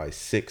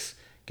 6,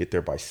 get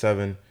there by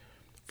 7.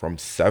 From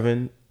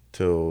 7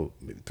 till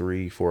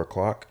 3, 4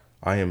 o'clock,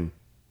 I am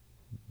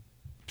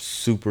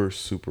super,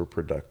 super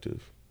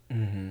productive.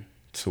 Mm-hmm.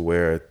 To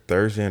where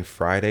Thursday and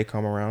Friday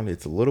come around,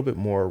 it's a little bit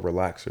more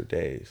relaxer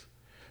days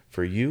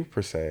for you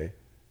per se,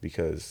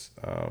 because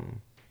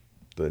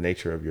the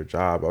nature of your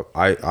job,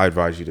 I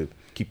advise you to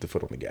keep the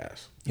foot on the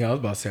gas. Yeah, I was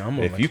about to say, I'm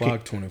on the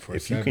clock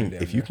 24/7.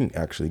 If you can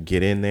actually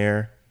get in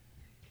there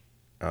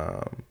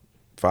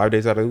 5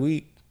 days out of the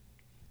week,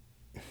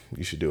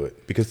 you should do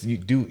it, because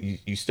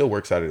you still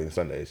work Saturday and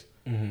Sundays.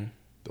 Mm-hmm.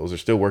 Those are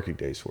still working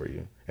days for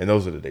you, and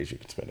those are the days you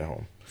can spend at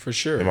home, for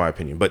sure, in my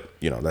opinion. But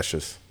you know, that's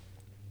just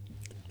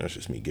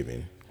me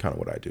giving kind of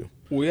what I do.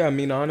 Well, yeah, I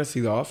mean,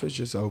 honestly, the office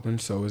just opened,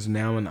 so it's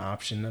now an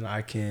option that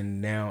I can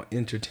now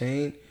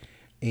entertain,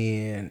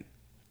 and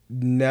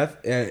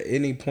at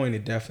any point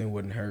it definitely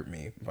wouldn't hurt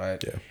me.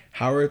 But yeah.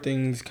 How are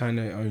things kind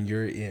of on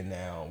your end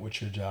now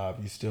with your job?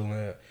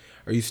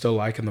 Are you still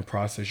liking the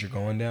process you're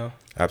going down?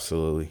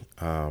 Absolutely.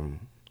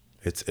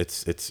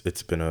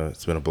 It's been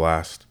a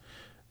blast.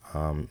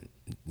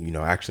 You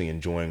know, actually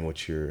enjoying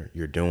what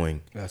you're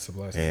doing. That's a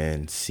blessing.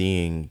 And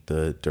seeing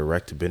the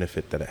direct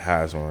benefit that it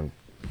has on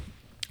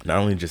not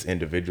only just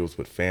individuals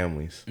but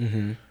families.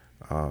 Mm-hmm.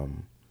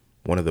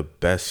 One of the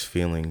best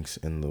feelings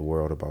in the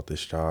world about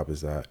this job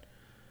is that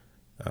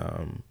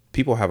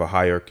people have a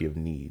hierarchy of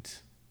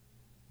needs,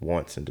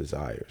 wants, and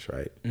desires,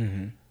 right?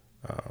 Mm-hmm.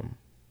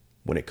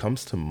 When it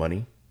comes to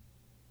money,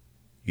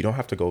 you don't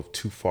have to go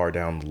too far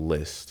down the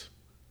list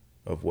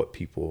of what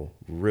people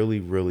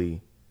really,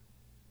 really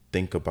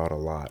think about a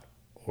lot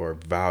or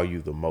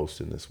value the most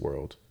in this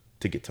world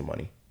to get to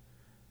money.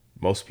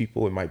 Most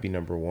people, it might be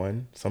number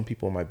 1. Some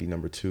people it might be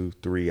number 2,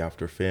 3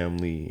 after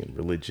family and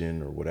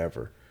religion or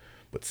whatever.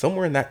 But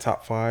somewhere in that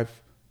top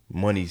 5,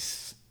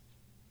 money's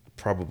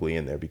probably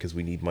in there, because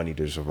we need money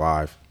to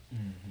survive.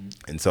 Mm-hmm.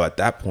 And so at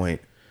that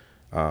point,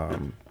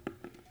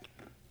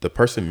 the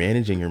person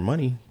managing your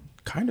money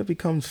kind of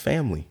becomes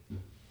family.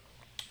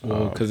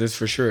 Well, because it's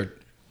for sure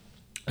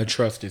a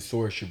trusted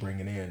source you're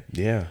bringing in.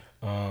 Yeah.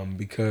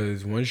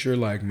 Because once you're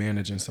like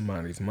managing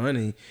somebody's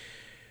money,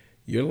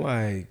 you're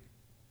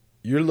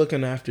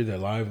looking after their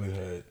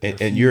livelihood,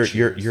 and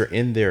you're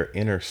in their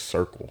inner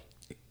circle,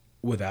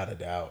 without a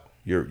doubt.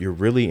 You're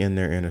really in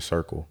their inner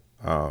circle.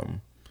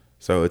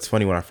 So it's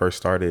funny, when I first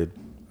started,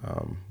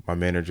 my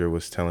manager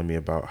was telling me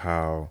about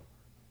how,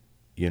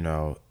 you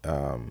know,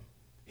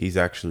 he's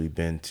actually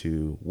been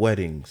to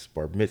weddings,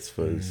 bar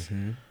mitzvahs,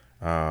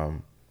 mm-hmm.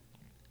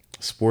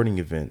 Sporting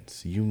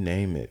events, you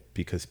name it,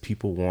 because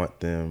people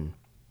want them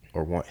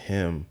or want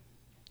him,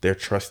 their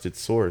trusted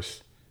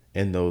source,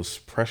 in those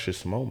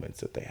precious moments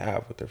that they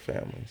have with their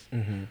families.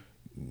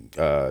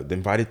 Mm-hmm.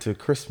 Invited to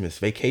Christmas,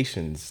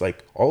 vacations,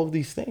 like all of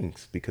these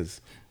things,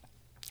 because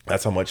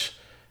that's how much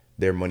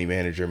their money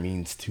manager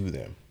means to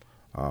them.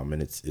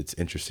 And it's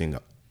interesting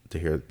to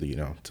hear, you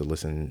know, to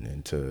listen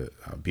and to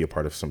be a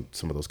part of some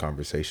of those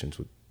conversations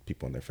with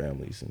people and their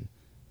families, and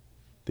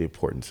the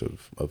importance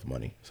of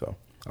money. So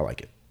I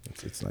like it.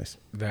 It's nice.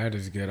 That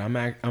is good.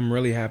 I'm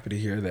really happy to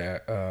hear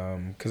that,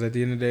 because at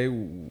the end of the day,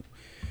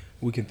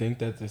 we can think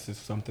that this is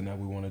something that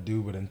we want to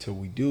do, but until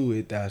we do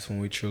it, that's when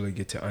we truly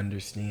get to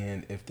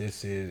understand if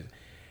this is,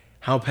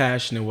 how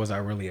passionate was I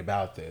really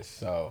about this.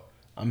 So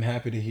I'm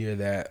happy to hear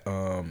that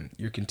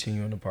you're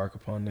continuing to park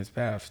upon this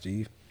path,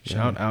 Steve.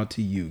 Shout out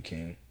to you,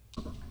 King.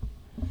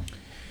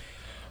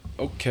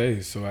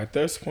 Okay, so at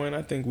this point,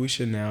 I think we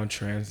should now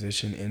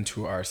transition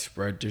into our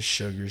Spread the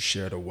Sugar,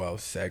 Share the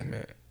Wealth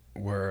segment,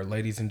 where,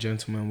 ladies and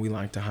gentlemen, we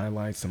like to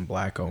highlight some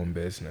Black-owned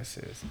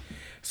businesses.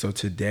 So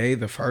today,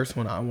 the first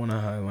one I want to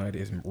highlight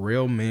is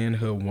Real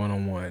Manhood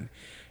 101.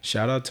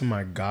 Shout out to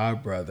my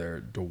god brother,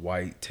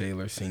 Dwight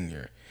Taylor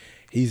Sr.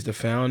 He's the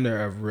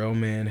founder of Real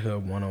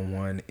Manhood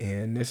 101,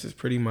 and this is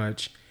pretty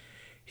much,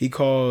 he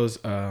calls,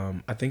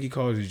 I think he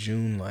calls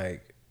June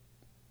like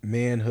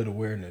Manhood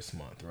Awareness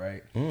Month,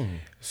 right? Mm.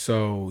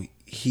 So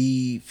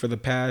he, for the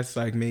past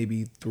like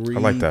maybe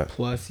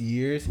 3+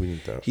 years,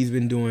 he's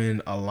been doing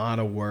a lot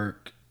of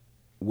work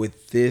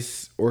with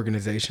this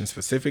organization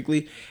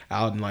specifically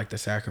out in like the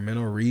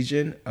Sacramento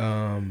region,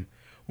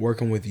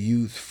 working with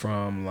youth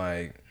from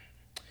like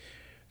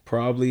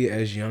probably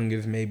as young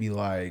as maybe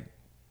like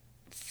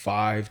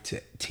 5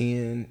 to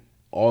 10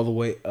 all the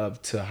way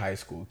up to high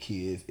school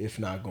kids, if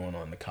not going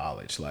on to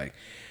college. Like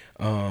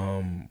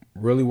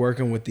really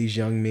working with these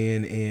young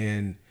men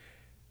and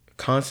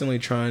constantly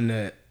trying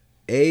to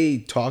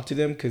talk to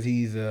them, because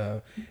he's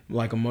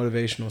like a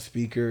motivational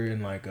speaker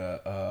and like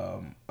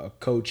a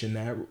coach in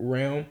that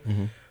realm,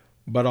 mm-hmm.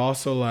 but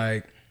also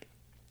like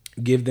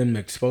give them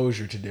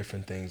exposure to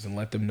different things and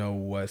let them know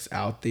what's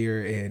out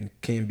there and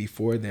can be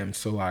for them.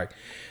 So like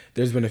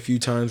there's been a few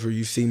times where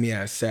you see me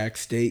at Sac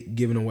State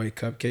giving away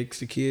cupcakes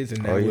to kids,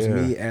 and that was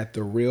me at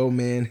the Real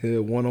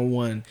Manhood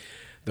 101,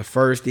 the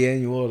first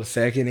annual, the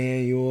second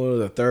annual,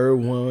 the third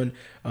one.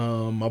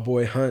 My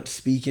boy Hunt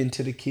speaking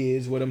to the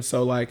kids with him.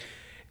 So like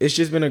it's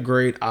just been a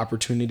great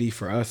opportunity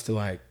for us to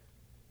like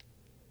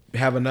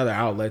have another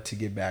outlet to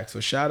get back. So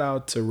shout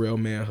out to Real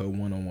Manhood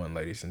 101,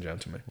 ladies and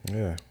gentlemen.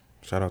 Yeah,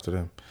 shout out to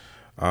them.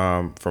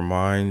 For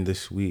mine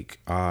this week,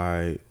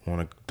 I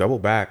want to double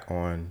back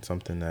on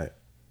something that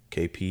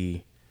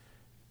KP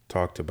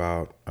talked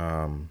about,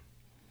 and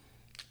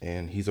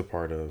he's a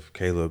part of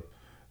Caleb,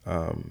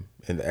 and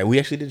we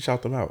actually did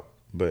shout them out.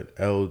 But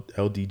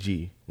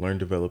LDG, Learn,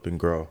 Develop, and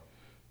Grow.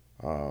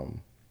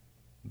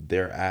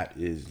 Their @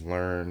 is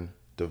Learn,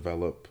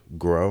 Develop,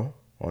 Grow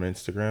on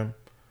Instagram.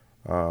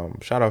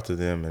 Shout out to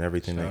them and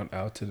everything Shout that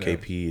out to them.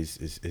 KP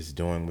is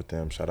doing with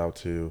them. Shout out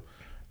to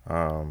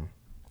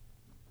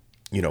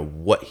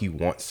what he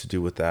wants to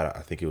do with that.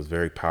 I think it was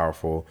very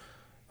powerful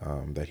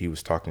that he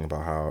was talking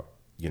about how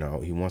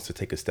he wants to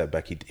take a step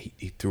back.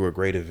 He threw a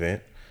great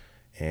event,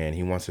 and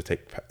he wants to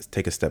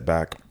take a step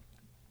back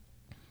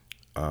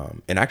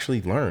and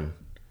actually learn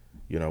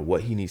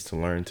what he needs to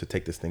learn to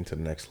take this thing to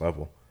the next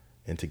level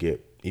and to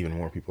get even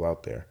more people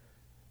out there.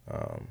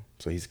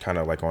 So he's kind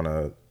of like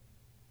on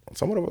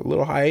somewhat of a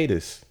little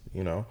hiatus,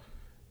 to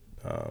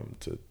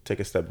take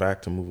a step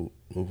back to move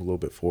a little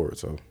bit forward.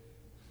 So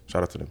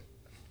shout out to them.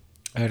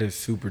 That is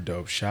super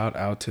dope. Shout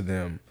out to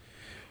them.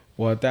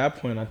 Well, at that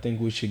point, I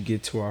think we should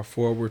get to our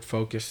forward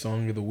focused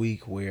song of the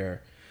week,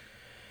 where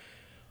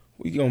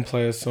we gonna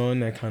play a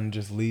song that kind of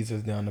just leads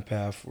us down the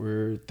path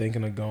we're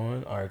thinking of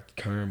going, our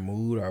current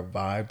mood, our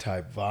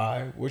type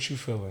vibe. What you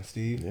feeling,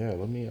 Steve? Yeah,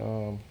 let me get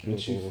a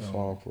little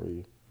song for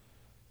you.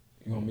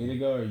 You want me to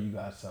go, or you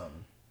got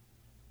something?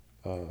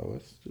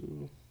 Let's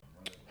do.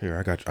 Here,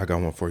 I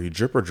got one for you.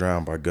 Drip or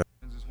Drown by Gun.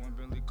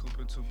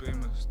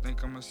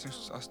 Think I'm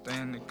essential, I stay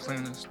in the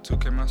cleaners.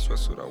 2K my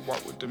sweatsuit, I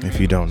walk with the If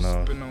you don't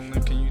know,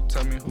 can you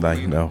tell me who now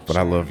you know, but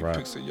I love rap.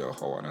 Pics of your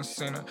hoe, I done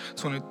seen her.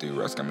 23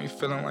 rats got me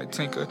feeling like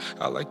Tinker.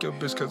 I like your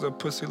bitch cause her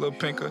pussy look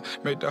pinker.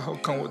 Made that hoe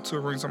come with 2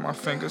 rings on my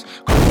fingers.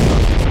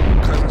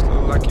 Cousins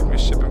look like you been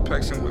shipping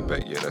packs and whip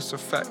back, yeah, that's a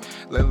fact.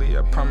 Lately,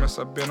 I promise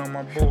I've been on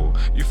my bull.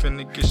 You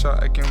finna get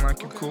shot acting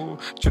like you cool.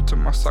 Drip to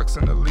my socks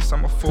and at least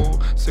I'm a fool.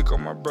 Sick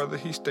on my brother,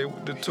 he stay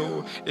with the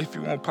tool. If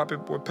you won't pop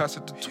it, boy, pass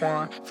it to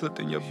Twine. Flipped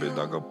in your bitch,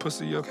 dog, a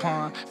pussy, your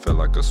pond. Feel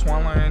like a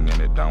swan laying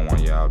in it down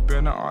one. Yeah, I've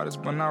been an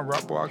artist, but not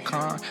rap, boy, I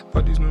can't.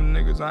 For these new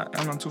niggas, I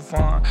am not too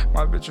fine.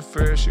 My bitch a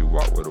fair, she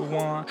walk with a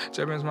wand.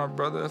 J-Ben's my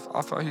brother, if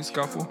I thought he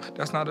scuffle.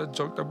 That's not a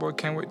joke, that boy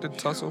can't wait to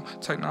tussle.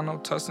 Take not no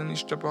tussling, these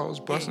stripper hoes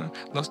bustin'.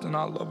 Lustin',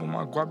 I love 'em,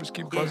 my guapies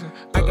keep buzzing.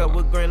 I got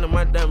what grand on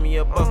my dummy,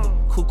 a buckle.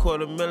 Cool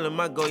 $250,000,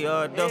 my go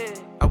yard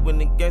duffel. I win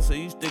the game, so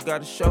you still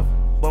gotta shuffle.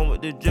 Born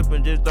with the drip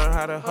and just learn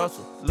how to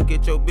hustle. Look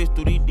at your bitch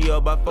through these DL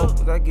by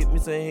focus. I get me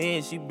some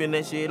head, she been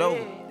that shit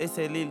over. They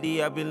say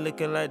Lily, I been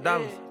looking like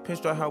dollars.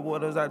 Pinstripe hot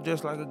waters, I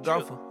dress like a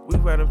golfer. We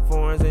riding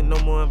foreigns, ain't no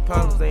more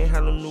Impalas. Ain't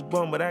had no new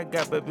bum, but I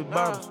got baby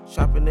bottles.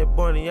 Shopping at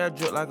Barney, I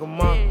drip like a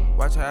model.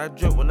 Watch how I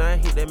drip when I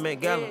hit that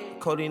Met Gala.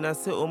 Codeine, I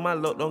sit with my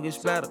luck, don't get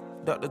splattered.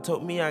 Doctor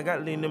told me I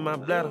got lean in my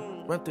bladder.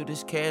 Run through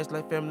this cash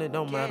like family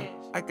don't matter.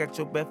 I got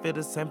your best fit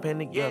the same pen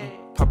together.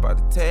 Pop out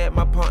the tag,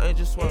 my pawn ain't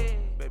just swallow.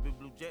 Baby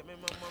blue jet, man,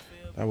 my feel.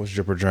 That was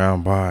Drip or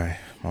Drown by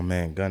my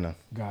man Gunna.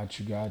 Got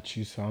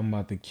you. So I'm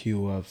about to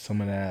cue up some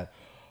of that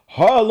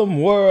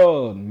Harlem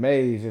World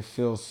Maze. It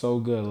feels so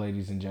good,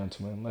 ladies and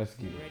gentlemen. Let's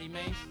get it. Ready,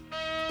 Maze?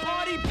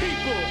 Party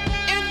people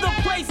in the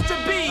place to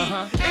be.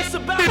 It's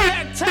about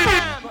that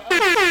time.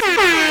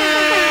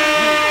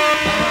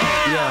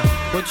 Yeah,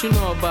 what you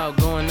know about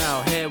going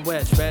out? Head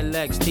west, red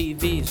legs,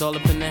 TVs, all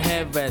up in the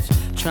headrest.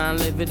 Try and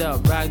live it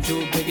up, rock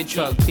jewel, bigger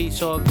truck,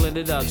 piece all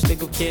glittered up.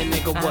 Stick a kid,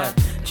 nigga, what?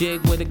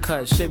 Jig with a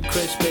cut, sip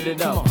crisp, spit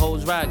it up.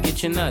 Hoes rock,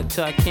 get your nut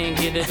till I can't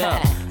get it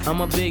up.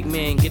 I'm a big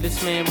man, get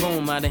this man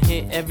room. I done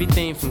hit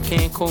everything from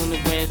Cancun to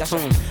Grand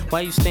Tune.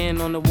 Why you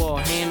stand on the wall,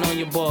 hand on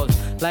your balls,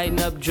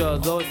 lighting up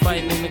drugs, always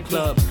fighting in the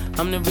club.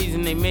 I'm the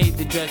reason they made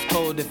the dress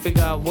code. They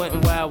figure I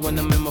went wild when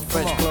I'm in my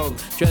fresh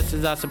clothes.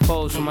 Dresses, I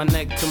suppose, from my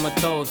neck to my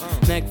toes.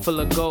 Neck full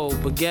of gold,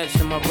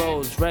 baguettes in my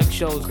rolls. Rec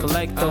shows,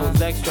 collect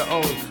those extra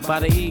O's. By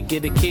the E,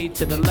 get a key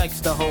to the Lex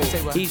to hold.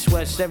 East,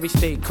 west, every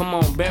state, come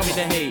on, bury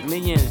the hate.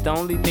 Millions, the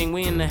only thing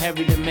we in the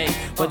hurry to make.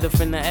 Whether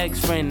from the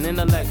ex-friend,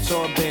 intellect,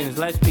 or bins.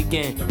 Let's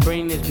begin,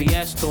 bring this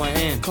BS to an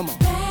end. Come on.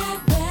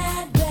 Bad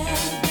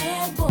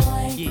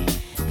boy. Yeah.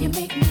 You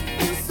make me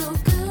feel so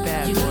good.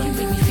 Bad you know boy. you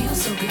make me feel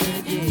so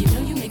good. Yeah. You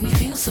know you make me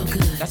feel so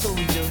good. That's what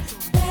we do.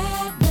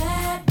 Bad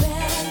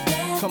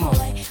Come on.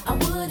 boy. I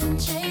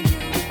wouldn't change you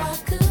if I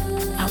could.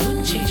 I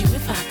wouldn't change you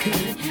if I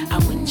could. I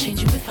wouldn't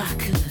change you if I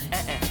could.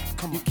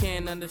 Come on. You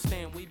can't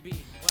understand, we be.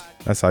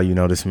 That's how you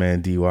know this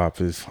man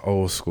D-Wop is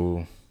old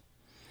school.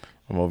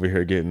 I'm over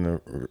here getting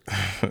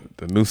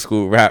the new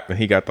school rap, and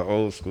he got the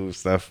old school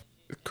stuff.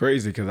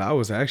 Crazy, because I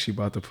was actually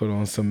about to put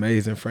on some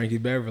Maze and Frankie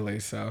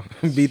Beverly. So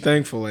be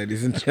thankful,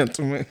 ladies and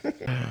gentlemen.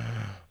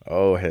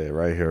 Old head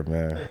right here,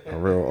 man. A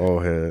real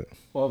old head.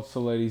 Well,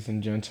 so ladies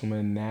and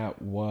gentlemen,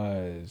 that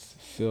was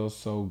Feel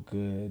So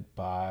Good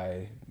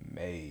by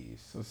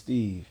Maze. So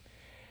Steve,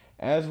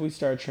 as we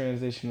start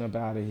transitioning up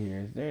out of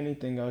here, is there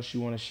anything else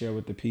you want to share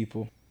with the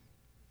people?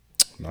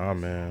 Nah,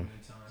 man.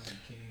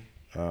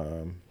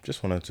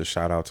 Just wanted to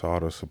shout out to all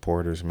the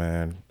supporters,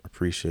 man.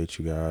 Appreciate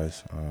you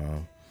guys.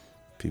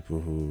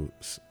 People who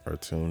are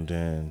tuned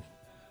in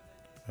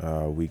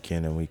week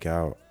in and week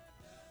out.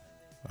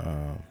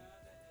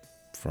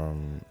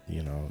 From,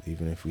 you know,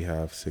 even if we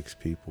have 6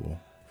 people,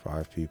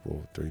 5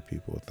 people, 3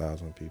 people,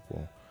 1,000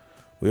 people,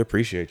 we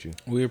appreciate you.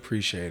 We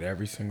appreciate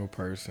every single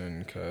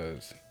person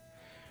because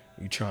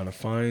you trying to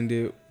find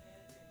it.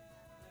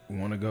 We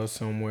want to go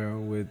somewhere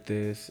with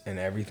this and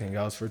everything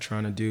else we're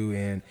trying to do.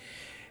 And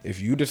if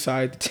you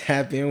decide to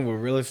tap in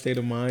with Real Estate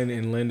of Mind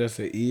and lend us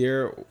an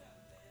ear,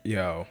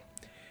 yo,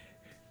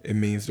 it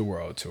means the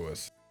world to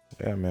us.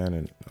 Yeah, man.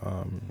 And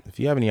if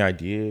you have any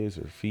ideas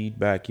or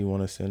feedback you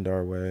want to send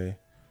our way,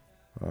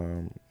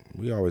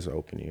 we always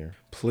open ear.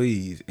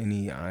 Please,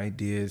 any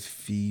ideas,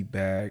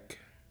 feedback.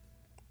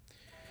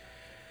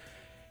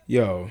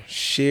 Yo,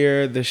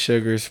 share the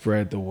sugar,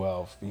 spread the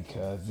wealth,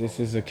 because this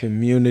is a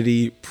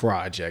community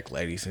project,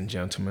 ladies and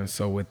gentlemen.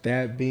 So with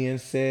that being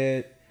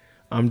said,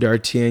 I'm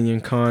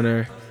D'Artagnan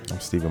Connor. I'm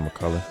Stephen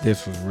McCullough.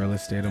 This was Real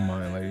Estate of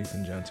Mind, ladies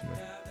and gentlemen.